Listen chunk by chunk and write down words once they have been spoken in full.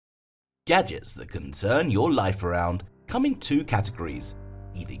Gadgets that can turn your life around come in two categories.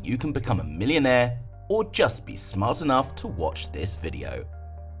 Either you can become a millionaire or just be smart enough to watch this video.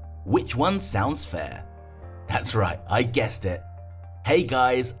 Which one sounds fair? That's right, I guessed it. Hey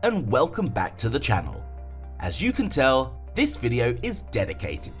guys, and welcome back to the channel. As you can tell, this video is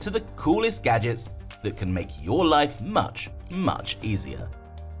dedicated to the coolest gadgets that can make your life much easier.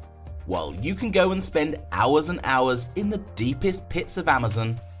 While you can go and spend hours and hours in the deepest pits of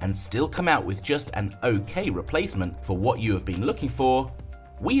Amazon and still come out with just an okay replacement for what you have been looking for,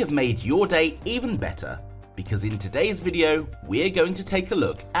 we have made your day even better, because in today's video we're going to take a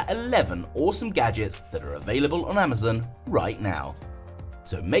look at 11 awesome gadgets that are available on Amazon right now.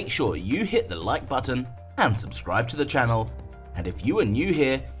 So make sure you hit the like button and subscribe to the channel, and if you are new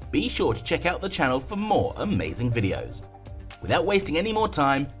here, be sure to check out the channel for more amazing videos. Without wasting any more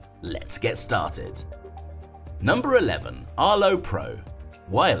time, let's get started. Number 11. Arlo Pro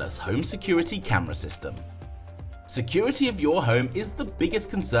Wireless Home Security Camera System. Security of your home is the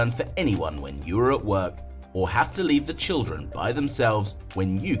biggest concern for anyone when you are at work or have to leave the children by themselves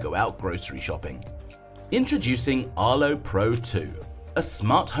when you go out grocery shopping. Introducing Arlo Pro 2, a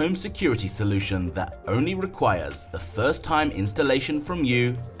smart home security solution that only requires the first time installation from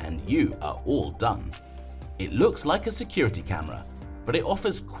you and you are all done. It looks like a security camera, but it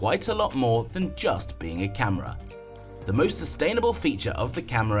offers quite a lot more than just being a camera. The most sustainable feature of the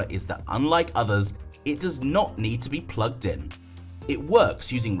camera is that, unlike others, it does not need to be plugged in. It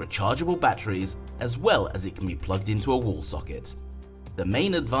works using rechargeable batteries, as well as it can be plugged into a wall socket. The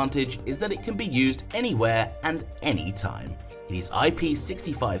main advantage is that it can be used anywhere and anytime. It is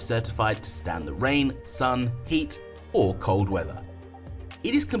IP65 certified to stand the rain, sun, heat, or cold weather.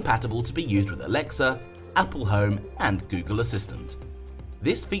 It is compatible to be used with Alexa, Apple Home, and Google Assistant.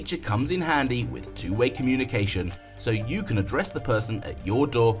 This feature comes in handy with two-way communication, so you can address the person at your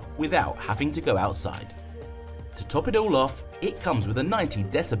door without having to go outside. To top it all off, it comes with a 90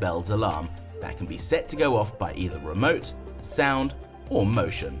 decibels alarm that can be set to go off by either remote, sound, or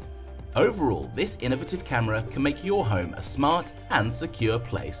motion. Overall, this innovative camera can make your home a smart and secure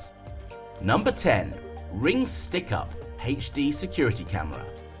place. Number 10. Ring Stick Up HD Security Camera.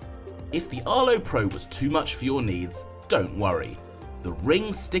 If the Arlo Pro was too much for your needs, don't worry. The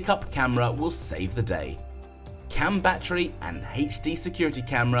Ring Stick Up camera will save the day. Cam battery and HD security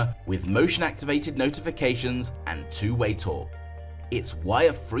camera with motion activated notifications and two-way talk. Its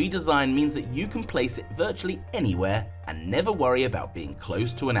wire-free design means that you can place it virtually anywhere and never worry about being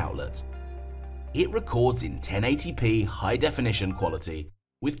close to an outlet. It records in 1080p high definition quality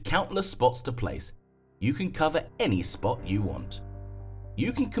with countless spots to place. You can cover any spot you want.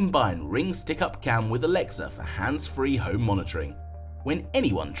 You can combine Ring Stick Up Cam with Alexa for hands-free home monitoring. When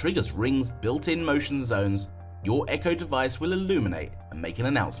anyone triggers Ring's built-in motion zones, your Echo device will illuminate and make an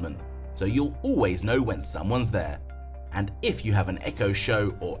announcement, so you'll always know when someone's there. And if you have an Echo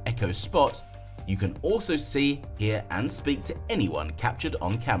Show or Echo Spot, you can also see, hear, and speak to anyone captured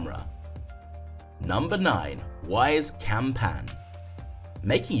on camera. Number 9. Wyler Cam Pan.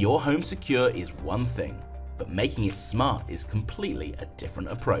 Making your home secure is one thing, but making it smart is completely a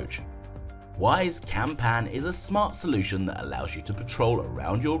different approach. Wyler Cam Pan is a smart solution that allows you to patrol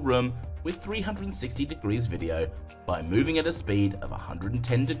around your room with 360 degrees video by moving at a speed of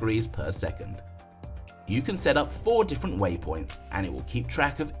 110 degrees per second. You can set up 4 different waypoints and it will keep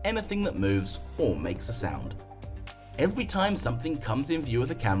track of anything that moves or makes a sound. Every time something comes in view of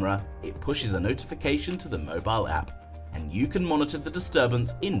the camera, it pushes a notification to the mobile app and you can monitor the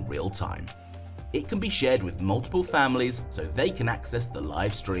disturbance in real time. It can be shared with multiple families so they can access the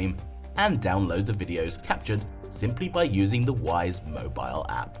live stream and download the videos captured simply by using the Wyler mobile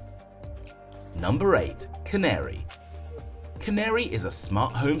app. Number 8. Canary. Canary is a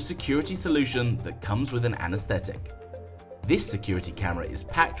smart home security solution that comes with an anesthetic. This security camera is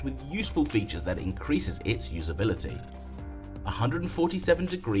packed with useful features that increases its usability. A 147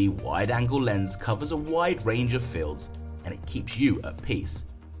 degree wide-angle lens covers a wide range of fields and it keeps you at peace.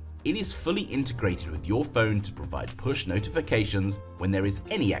 It is fully integrated with your phone to provide push notifications when there is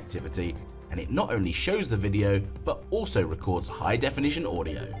any activity, and it not only shows the video but also records high-definition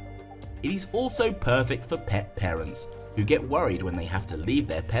audio. It is also perfect for pet parents who get worried when they have to leave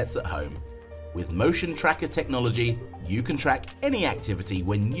their pets at home. With motion tracker technology, you can track any activity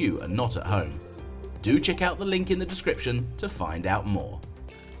when you are not at home. Do check out the link in the description to find out more.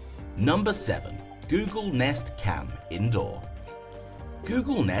 Number 7. Google Nest Cam Indoor.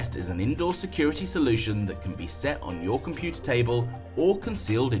 Google Nest is an indoor security solution that can be set on your computer table or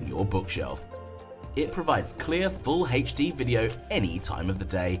concealed in your bookshelf. It provides clear full HD video any time of the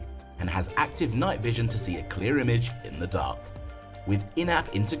day and has active night vision to see a clear image in the dark. With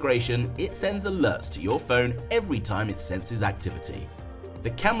in-app integration, it sends alerts to your phone every time it senses activity. The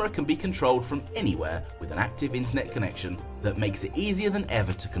camera can be controlled from anywhere with an active internet connection that makes it easier than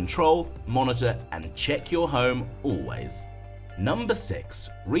ever to control, monitor, and check your home always. Number 6.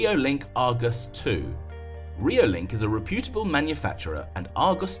 Reolink Argus 2. Reolink is a reputable manufacturer, and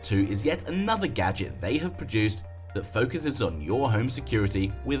Argus 2 is yet another gadget they have produced that focuses on your home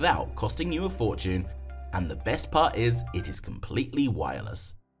security without costing you a fortune, and the best part is it is completely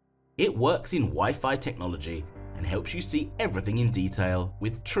wireless. It works in Wi-Fi technology and helps you see everything in detail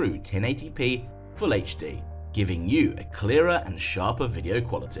with true 1080p Full HD, giving you a clearer and sharper video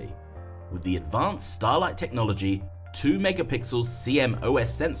quality. With the advanced Starlight technology, 2 megapixels CMOS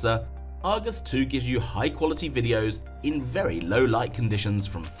sensor, Argus 2 gives you high-quality videos in very low light conditions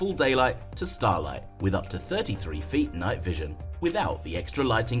from full daylight to starlight with up to 33 feet night vision without the extra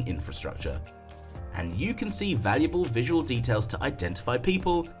lighting infrastructure. And you can see valuable visual details to identify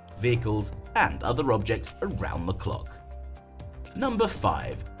people, vehicles, and other objects around the clock. Number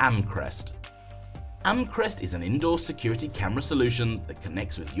 5. Amcrest. Amcrest is an indoor security camera solution that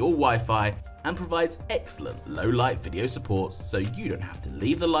connects with your Wi-Fi and provides excellent low-light video support so you don't have to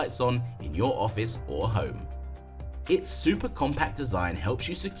leave the lights on in your office or home. Its super compact design helps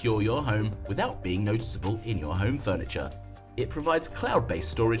you secure your home without being noticeable in your home furniture. It provides cloud-based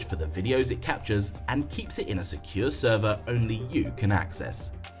storage for the videos it captures and keeps it in a secure server only you can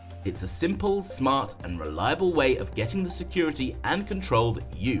access. It's a simple, smart, and reliable way of getting the security and control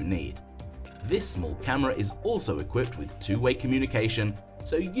that you need. This small camera is also equipped with two-way communication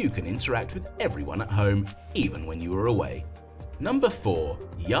so you can interact with everyone at home even when you are away. Number 4.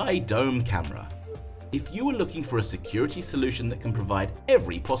 Dome Camera. If you are looking for a security solution that can provide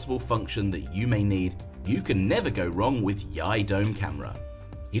every possible function that you may need, you can never go wrong with Dome Camera.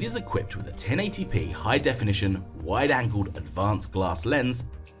 It is equipped with a 1080p high-definition, wide-angled advanced glass lens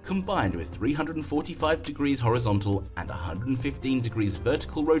combined with 345 degrees horizontal and 115 degrees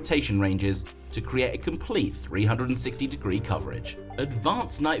vertical rotation ranges to create a complete 360-degree coverage.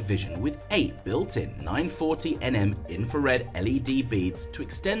 Advanced night vision with 8 built-in 940nm infrared LED beads to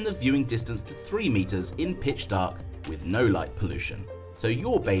extend the viewing distance to 3 meters in pitch dark with no light pollution, so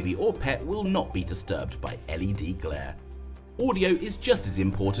your baby or pet will not be disturbed by LED glare. Audio is just as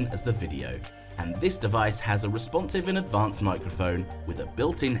important as the video, and this device has a responsive and advanced microphone with a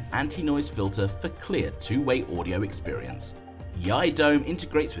built-in anti-noise filter for clear two-way audio experience. Dome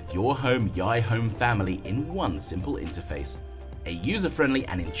integrates with your home Home family in one simple interface. A user-friendly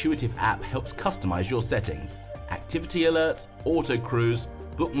and intuitive app helps customize your settings, activity alerts, auto cruise,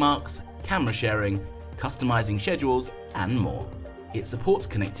 bookmarks, camera sharing, customizing schedules, and more. It supports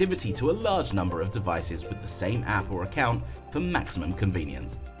connectivity to a large number of devices with the same app or account for maximum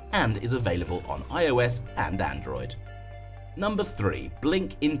convenience, and is available on iOS and Android. Number 3.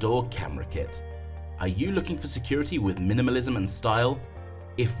 Blink Indoor Camera Kit. Are you looking for security with minimalism and style?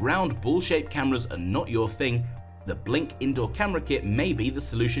 If round ball-shaped cameras are not your thing, the Blink Indoor Camera Kit may be the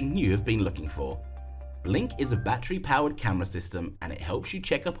solution you have been looking for. Blink is a battery-powered camera system, and it helps you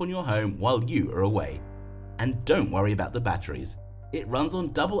check up on your home while you are away. And don't worry about the batteries. It runs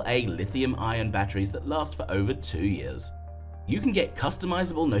on AA lithium-ion batteries that last for over 2 years. You can get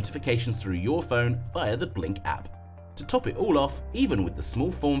customizable notifications through your phone via the Blink app. To top it all off, even with the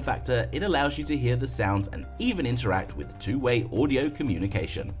small form factor, it allows you to hear the sounds and even interact with two-way audio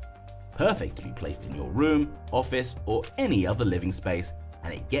communication. Perfect to be placed in your room, office, or any other living space,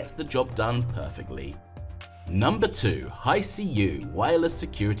 and it gets the job done perfectly. Number 2. HiCu Wireless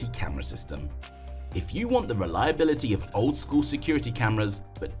Security Camera System. If you want the reliability of old-school security cameras,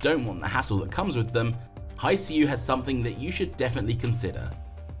 but don't want the hassle that comes with them, HiCu has something that you should definitely consider.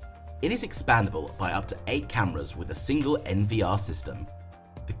 It is expandable by up to 8 cameras with a single NVR system.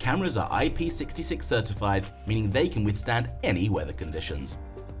 The cameras are IP66 certified, meaning they can withstand any weather conditions.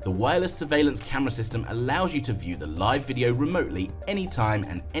 The wireless surveillance camera system allows you to view the live video remotely anytime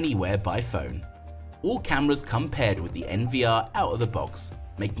and anywhere by phone. All cameras come paired with the NVR out of the box,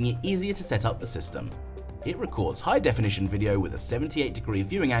 making it easier to set up the system. It records high-definition video with a 78-degree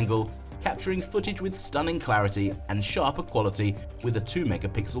viewing angle, capturing footage with stunning clarity and sharper quality with a 2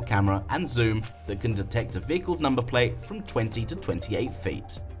 megapixel camera and zoom that can detect a vehicle's number plate from 20 to 28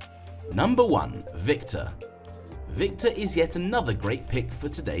 feet. Number 1. Victor. Victor is yet another great pick for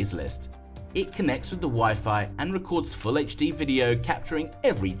today's list. It connects with the Wi-Fi and records Full HD video capturing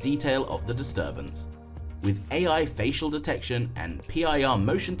every detail of the disturbance. With AI facial detection and PIR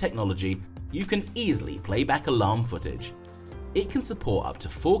motion technology, you can easily play back alarm footage. It can support up to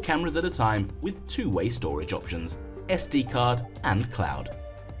 4 cameras at a time with two-way storage options, SD card and cloud.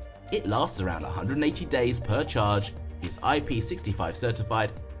 It lasts around 180 days per charge, is IP65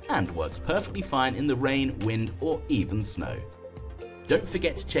 certified and works perfectly fine in the rain, wind or even snow. Don't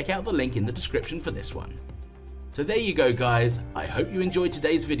forget to check out the link in the description for this one. So there you go guys, I hope you enjoyed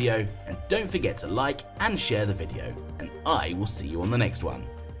today's video and don't forget to like and share the video, and I will see you on the next one.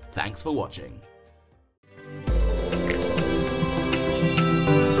 Thanks for watching.